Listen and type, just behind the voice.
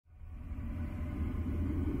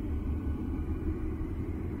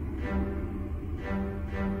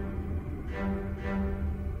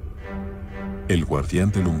El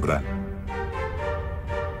Guardián del Umbral.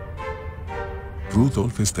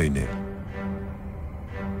 Rudolf Steiner.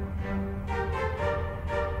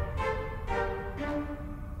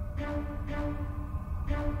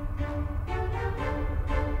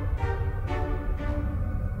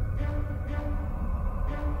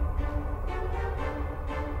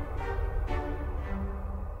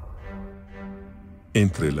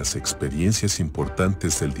 Entre las experiencias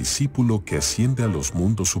importantes del discípulo que asciende a los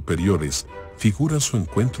mundos superiores, figura su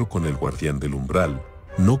encuentro con el Guardián del Umbral,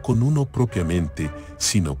 no con uno propiamente,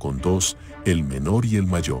 sino con dos, el menor y el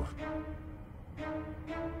mayor.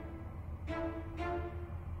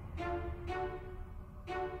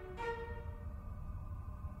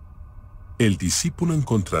 El discípulo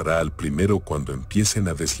encontrará al primero cuando empiecen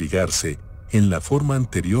a desligarse, en la forma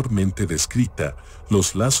anteriormente descrita,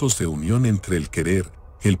 los lazos de unión entre el querer,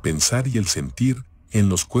 el pensar y el sentir, en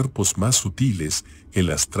los cuerpos más sutiles,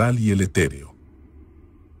 el astral y el etéreo.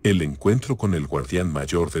 El encuentro con el guardián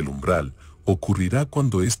mayor del umbral ocurrirá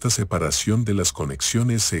cuando esta separación de las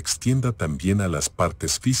conexiones se extienda también a las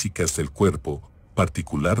partes físicas del cuerpo,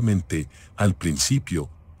 particularmente, al principio,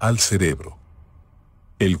 al cerebro.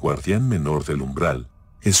 El guardián menor del umbral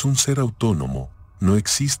es un ser autónomo, no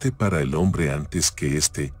existe para el hombre antes que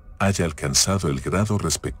éste haya alcanzado el grado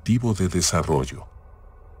respectivo de desarrollo.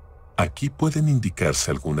 Aquí pueden indicarse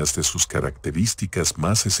algunas de sus características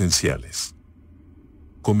más esenciales.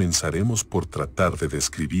 Comenzaremos por tratar de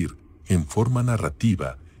describir, en forma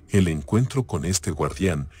narrativa, el encuentro con este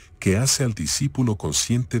guardián que hace al discípulo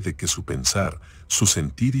consciente de que su pensar, su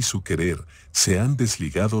sentir y su querer se han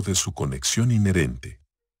desligado de su conexión inherente.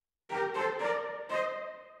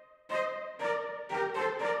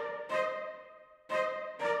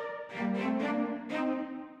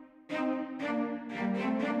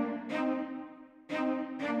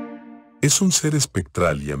 Es un ser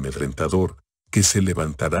espectral y amedrentador, que se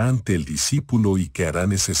levantará ante el discípulo y que hará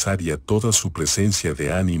necesaria toda su presencia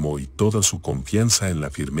de ánimo y toda su confianza en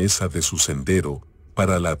la firmeza de su sendero,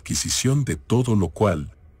 para la adquisición de todo lo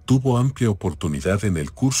cual, tuvo amplia oportunidad en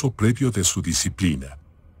el curso previo de su disciplina.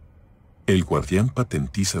 El guardián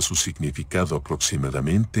patentiza su significado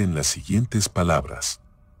aproximadamente en las siguientes palabras.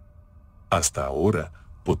 Hasta ahora,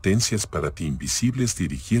 potencias para ti invisibles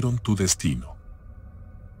dirigieron tu destino.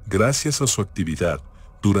 Gracias a su actividad,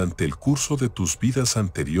 durante el curso de tus vidas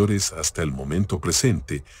anteriores hasta el momento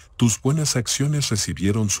presente, tus buenas acciones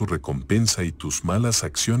recibieron su recompensa y tus malas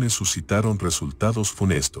acciones suscitaron resultados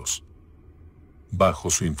funestos. Bajo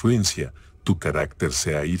su influencia, tu carácter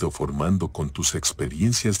se ha ido formando con tus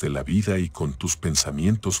experiencias de la vida y con tus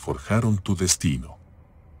pensamientos forjaron tu destino.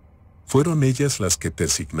 Fueron ellas las que te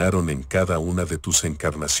asignaron en cada una de tus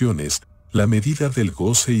encarnaciones la medida del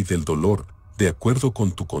goce y del dolor, de acuerdo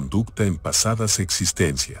con tu conducta en pasadas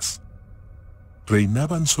existencias.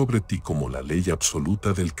 Reinaban sobre ti como la ley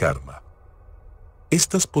absoluta del karma.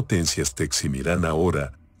 Estas potencias te eximirán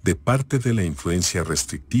ahora de parte de la influencia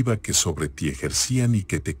restrictiva que sobre ti ejercían y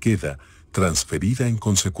que te queda transferida en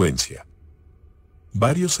consecuencia.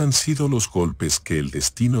 Varios han sido los golpes que el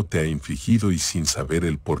destino te ha infligido y sin saber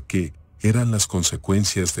el por qué, eran las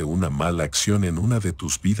consecuencias de una mala acción en una de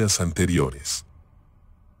tus vidas anteriores.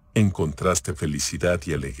 Encontraste felicidad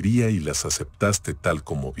y alegría y las aceptaste tal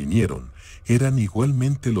como vinieron, eran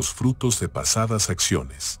igualmente los frutos de pasadas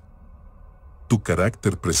acciones. Tu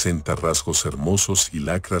carácter presenta rasgos hermosos y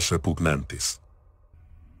lacras repugnantes.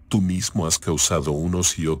 Tú mismo has causado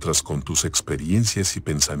unos y otras con tus experiencias y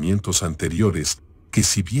pensamientos anteriores, que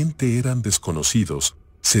si bien te eran desconocidos,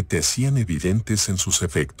 se te hacían evidentes en sus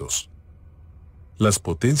efectos. Las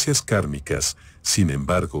potencias kármicas, sin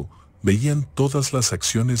embargo, veían todas las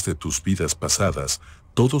acciones de tus vidas pasadas,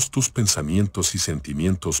 todos tus pensamientos y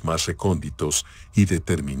sentimientos más recónditos, y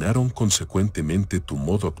determinaron consecuentemente tu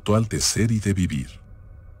modo actual de ser y de vivir.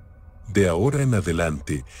 De ahora en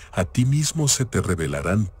adelante, a ti mismo se te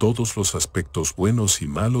revelarán todos los aspectos buenos y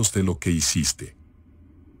malos de lo que hiciste.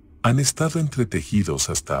 Han estado entretejidos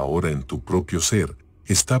hasta ahora en tu propio ser,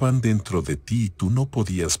 estaban dentro de ti y tú no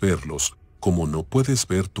podías verlos, como no puedes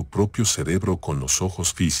ver tu propio cerebro con los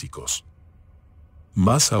ojos físicos.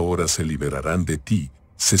 Mas ahora se liberarán de ti,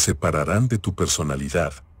 se separarán de tu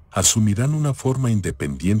personalidad, asumirán una forma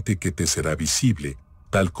independiente que te será visible,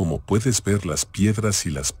 tal como puedes ver las piedras y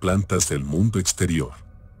las plantas del mundo exterior.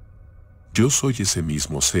 Yo soy ese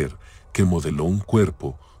mismo ser, que modeló un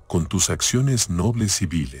cuerpo, con tus acciones nobles y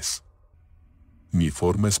viles. Mi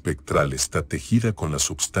forma espectral está tejida con la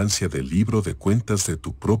substancia del libro de cuentas de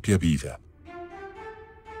tu propia vida.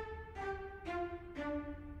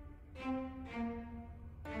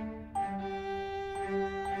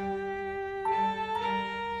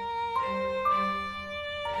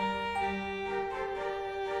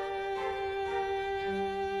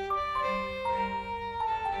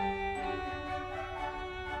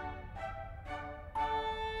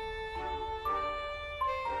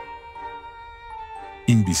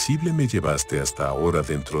 Invisible me llevaste hasta ahora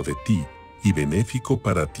dentro de ti, y benéfico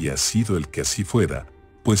para ti ha sido el que así fuera,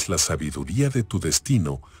 pues la sabiduría de tu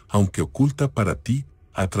destino, aunque oculta para ti,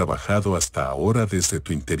 ha trabajado hasta ahora desde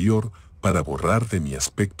tu interior para borrar de mi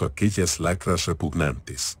aspecto aquellas lacras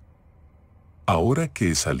repugnantes. Ahora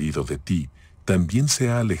que he salido de ti, también se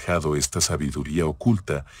ha alejado esta sabiduría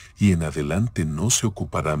oculta y en adelante no se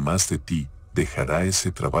ocupará más de ti, dejará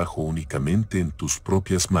ese trabajo únicamente en tus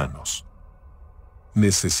propias manos.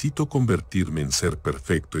 Necesito convertirme en ser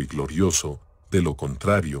perfecto y glorioso, de lo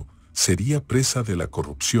contrario, sería presa de la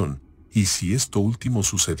corrupción, y si esto último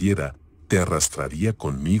sucediera, te arrastraría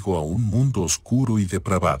conmigo a un mundo oscuro y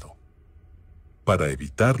depravado. Para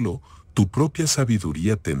evitarlo, tu propia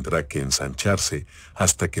sabiduría tendrá que ensancharse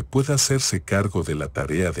hasta que pueda hacerse cargo de la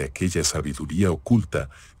tarea de aquella sabiduría oculta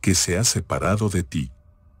que se ha separado de ti.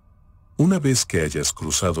 Una vez que hayas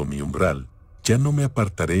cruzado mi umbral, ya no me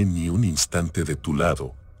apartaré ni un instante de tu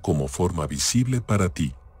lado, como forma visible para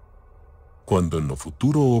ti. Cuando en lo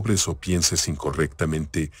futuro obres o pienses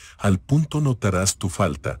incorrectamente, al punto notarás tu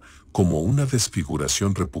falta, como una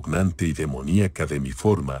desfiguración repugnante y demoníaca de mi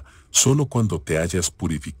forma, solo cuando te hayas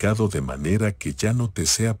purificado de manera que ya no te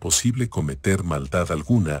sea posible cometer maldad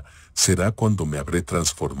alguna, será cuando me habré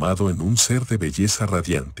transformado en un ser de belleza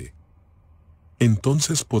radiante.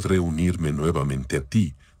 Entonces podré unirme nuevamente a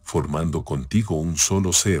ti, formando contigo un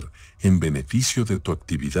solo ser, en beneficio de tu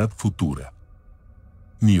actividad futura.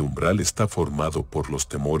 Mi umbral está formado por los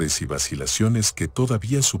temores y vacilaciones que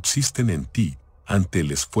todavía subsisten en ti, ante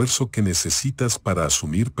el esfuerzo que necesitas para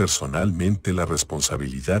asumir personalmente la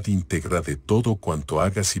responsabilidad íntegra de todo cuanto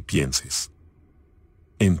hagas y pienses.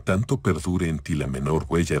 En tanto perdure en ti la menor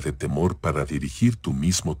huella de temor para dirigir tú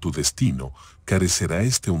mismo tu destino, carecerá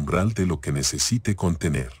este umbral de lo que necesite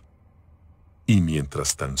contener. Y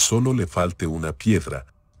mientras tan solo le falte una piedra,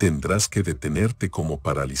 tendrás que detenerte como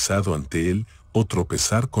paralizado ante él o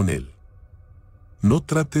tropezar con él. No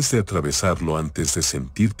trates de atravesarlo antes de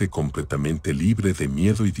sentirte completamente libre de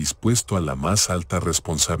miedo y dispuesto a la más alta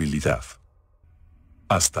responsabilidad.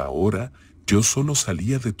 Hasta ahora, yo solo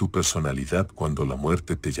salía de tu personalidad cuando la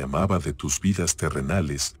muerte te llamaba de tus vidas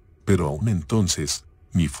terrenales, pero aún entonces,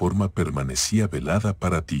 mi forma permanecía velada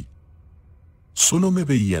para ti. Solo me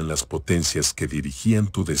veían las potencias que dirigían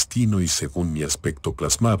tu destino y según mi aspecto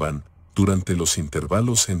plasmaban, durante los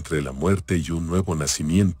intervalos entre la muerte y un nuevo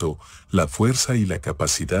nacimiento, la fuerza y la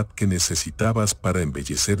capacidad que necesitabas para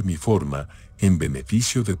embellecer mi forma, en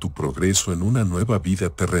beneficio de tu progreso en una nueva vida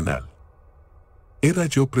terrenal. Era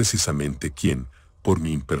yo precisamente quien, por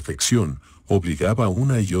mi imperfección, obligaba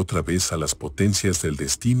una y otra vez a las potencias del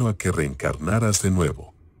destino a que reencarnaras de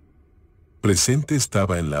nuevo. Presente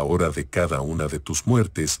estaba en la hora de cada una de tus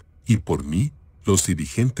muertes, y por mí, los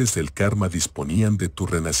dirigentes del karma disponían de tu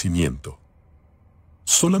renacimiento.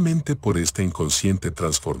 Solamente por esta inconsciente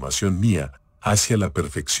transformación mía, hacia la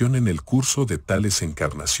perfección en el curso de tales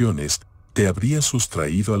encarnaciones, te habría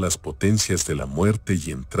sustraído a las potencias de la muerte y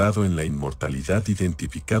entrado en la inmortalidad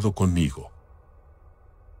identificado conmigo.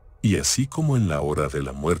 Y así como en la hora de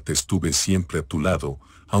la muerte estuve siempre a tu lado,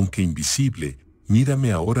 aunque invisible,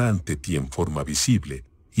 mírame ahora ante ti en forma visible,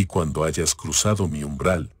 y cuando hayas cruzado mi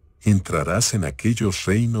umbral, entrarás en aquellos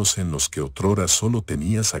reinos en los que otrora solo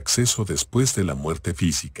tenías acceso después de la muerte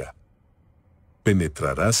física.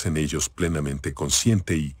 Penetrarás en ellos plenamente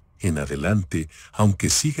consciente y, en adelante, aunque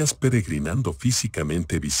sigas peregrinando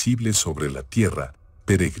físicamente visible sobre la tierra,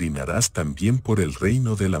 peregrinarás también por el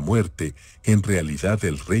reino de la muerte, en realidad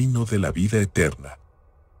el reino de la vida eterna.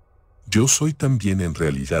 Yo soy también en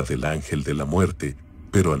realidad el ángel de la muerte,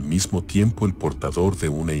 pero al mismo tiempo el portador de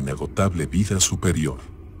una inagotable vida superior.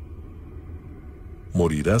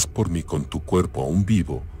 Morirás por mí con tu cuerpo aún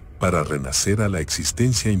vivo, para renacer a la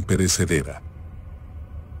existencia imperecedera.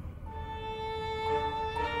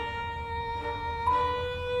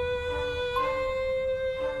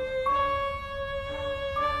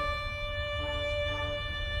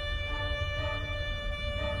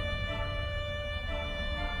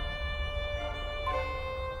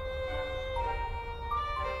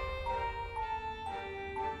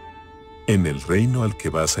 En el reino al que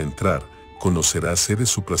vas a entrar, conocerás seres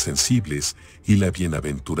suprasensibles y la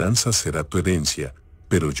bienaventuranza será tu herencia,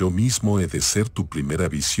 pero yo mismo he de ser tu primera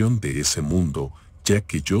visión de ese mundo, ya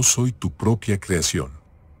que yo soy tu propia creación.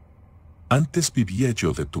 Antes vivía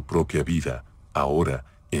yo de tu propia vida, ahora,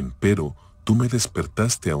 empero, tú me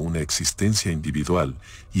despertaste a una existencia individual,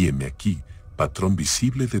 y heme aquí, patrón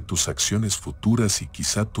visible de tus acciones futuras y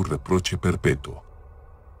quizá tu reproche perpetuo.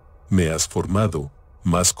 Me has formado,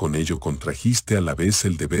 mas con ello contrajiste a la vez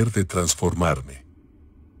el deber de transformarme.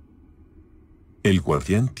 El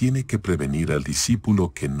guardián tiene que prevenir al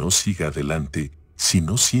discípulo que no siga adelante si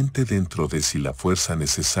no siente dentro de sí la fuerza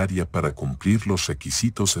necesaria para cumplir los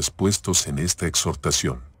requisitos expuestos en esta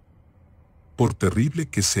exhortación. Por terrible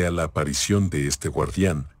que sea la aparición de este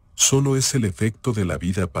guardián, solo es el efecto de la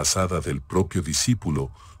vida pasada del propio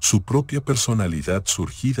discípulo, su propia personalidad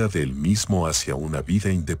surgida de él mismo hacia una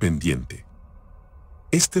vida independiente.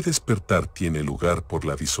 Este despertar tiene lugar por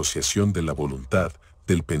la disociación de la voluntad,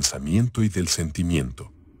 del pensamiento y del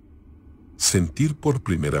sentimiento. Sentir por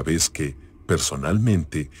primera vez que,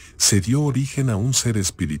 personalmente, se dio origen a un ser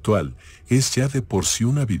espiritual, es ya de por sí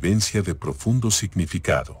una vivencia de profundo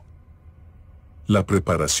significado. La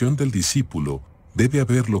preparación del discípulo debe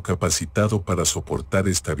haberlo capacitado para soportar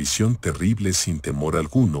esta visión terrible sin temor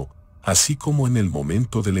alguno, así como en el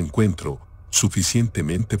momento del encuentro,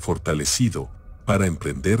 suficientemente fortalecido para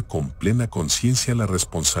emprender con plena conciencia la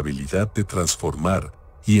responsabilidad de transformar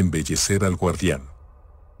y embellecer al guardián.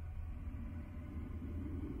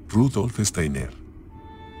 Rudolf Steiner.